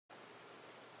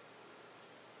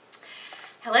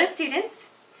Hello students,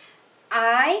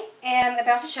 I am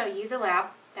about to show you the lab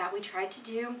that we tried to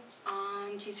do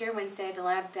on Tuesday or Wednesday, the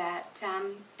lab that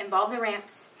involved the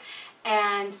ramps,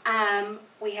 and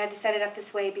we had to set it up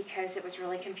this way because it was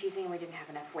really confusing and we didn't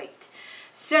have enough weight.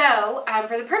 So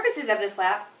for the purposes of this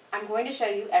lab, I'm going to show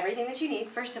you everything that you need.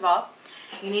 First of all,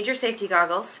 you need your safety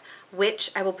goggles, which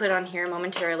I will put on here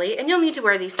momentarily, and you'll need to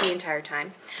wear these the entire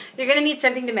time. You're going to need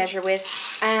something to measure with.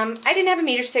 I didn't have a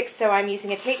meter stick, so I'm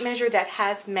using a tape measure that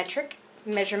has metric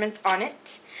measurements on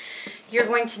it. You're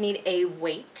going to need a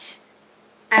weight.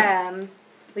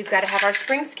 We've got to have our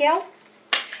spring scale.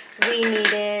 We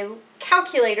need a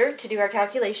calculator to do our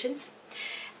calculations.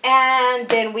 And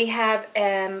then we have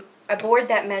a board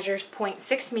that measures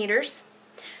 0.6 meters.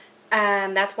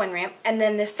 That's one ramp, and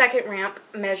then the second ramp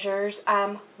measures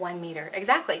 1 meter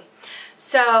exactly.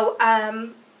 So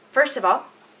first of all,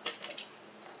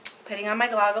 putting on my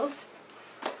goggles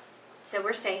so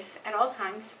we're safe at all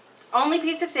times. Only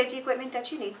piece of safety equipment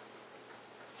that you need.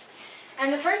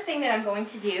 And the first thing that I'm going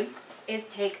to do is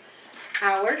take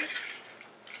our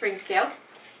spring scale,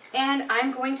 and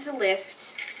I'm going to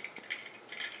lift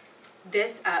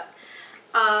this up.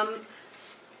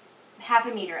 Half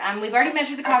a meter. We've already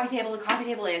measured the coffee table. The coffee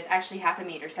table is actually half a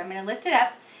meter. So I'm going to lift it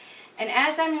up. And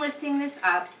as I'm lifting this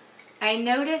up, I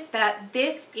notice that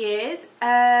this is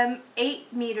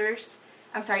 8 newtons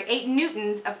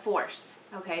of force.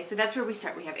 Okay, so that's where we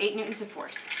start. We have 8 newtons of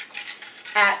force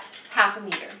at half a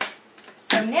meter.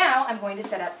 So now I'm going to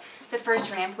set up the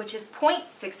first ramp, which is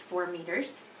 0.64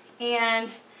 meters.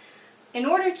 And in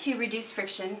order to reduce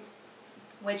friction,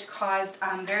 which caused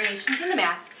variations in the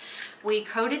math, we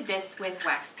coated this with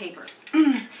wax paper.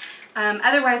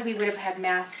 Otherwise, we would have had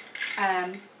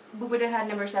we would have had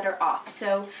numbers that are off.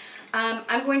 So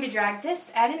I'm going to drag this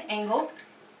at an angle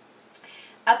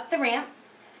up the ramp.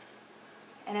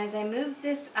 And as I move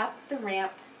this up the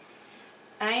ramp,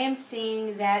 I am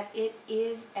seeing that it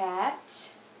is at,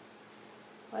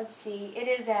 let's see, it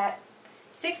is at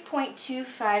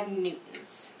 6.25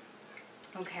 newtons.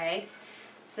 Okay,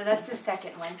 so that's the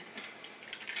second one.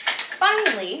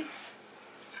 Finally,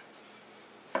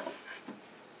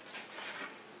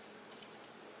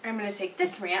 I'm going to take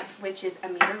this ramp, which is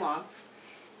 1 meter long,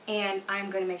 and I'm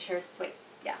going to make sure it's,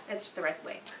 it's the right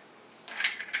way.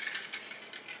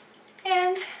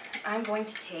 And I'm going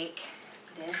to take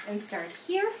this and start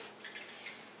here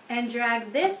and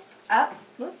drag this up,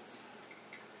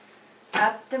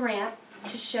 up the ramp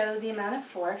to show the amount of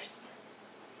force.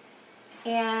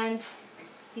 And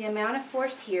the amount of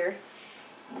force here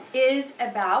is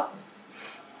about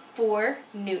 4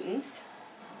 newtons.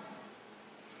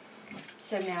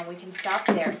 So now we can stop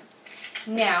there.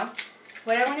 Now,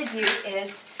 what I want to do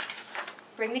is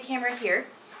bring the camera here.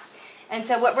 And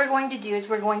so what we're going to do is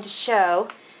we're going to show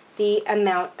the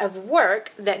amount of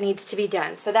work that needs to be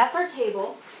done. So that's our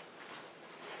table.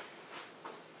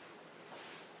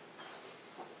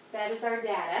 That is our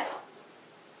data.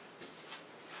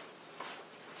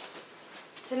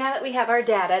 So now that we have our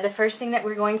data, the first thing that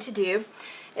we're going to do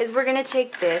is we're going to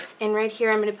take this, and right here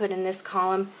I'm going to put in this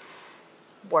column,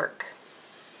 work.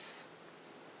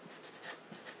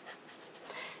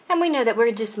 And we know that we're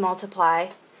going to just multiply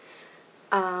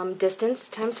distance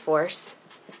times force.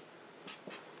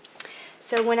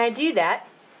 So when I do that,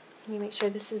 let me make sure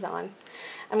this is on,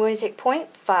 I'm going to take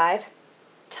 0.5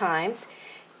 times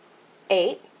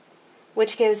 8,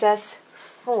 which gives us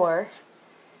 4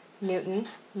 Newton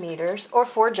meters, or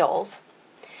 4 joules.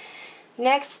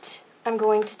 Next, I'm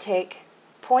going to take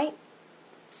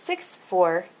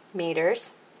 0.64 meters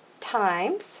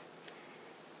times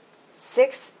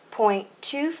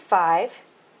 6.25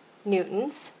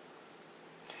 newtons.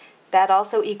 That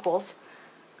also equals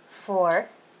 4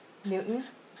 Newton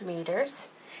meters.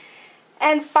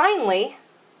 And finally,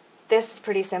 this is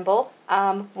pretty simple.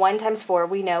 1 times 4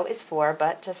 we know is 4,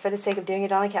 but just for the sake of doing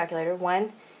it on a calculator,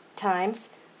 1 times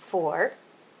 4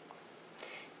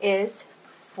 is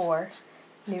 4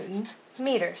 Newton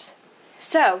meters.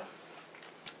 So,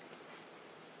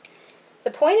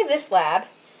 the point of this lab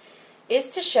is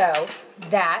to show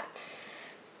that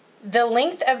the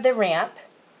length of the ramp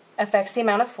affects the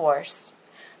amount of force,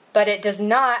 but it does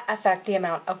not affect the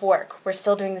amount of work. We're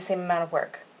still doing the same amount of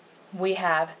work. We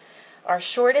have our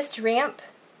shortest ramp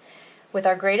with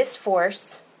our greatest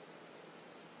force,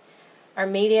 our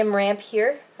medium ramp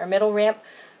here, our middle ramp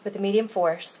with the medium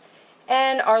force,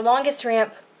 and our longest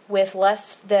ramp with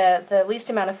the least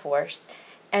amount of force,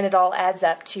 and it all adds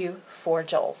up to 4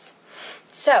 joules.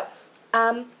 So,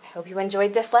 I hope you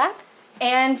enjoyed this lab,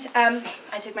 and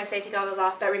I took my safety goggles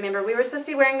off, but remember, we were supposed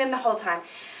to be wearing them the whole time.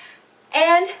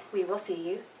 And we will see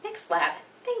you next lab.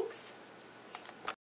 Thanks.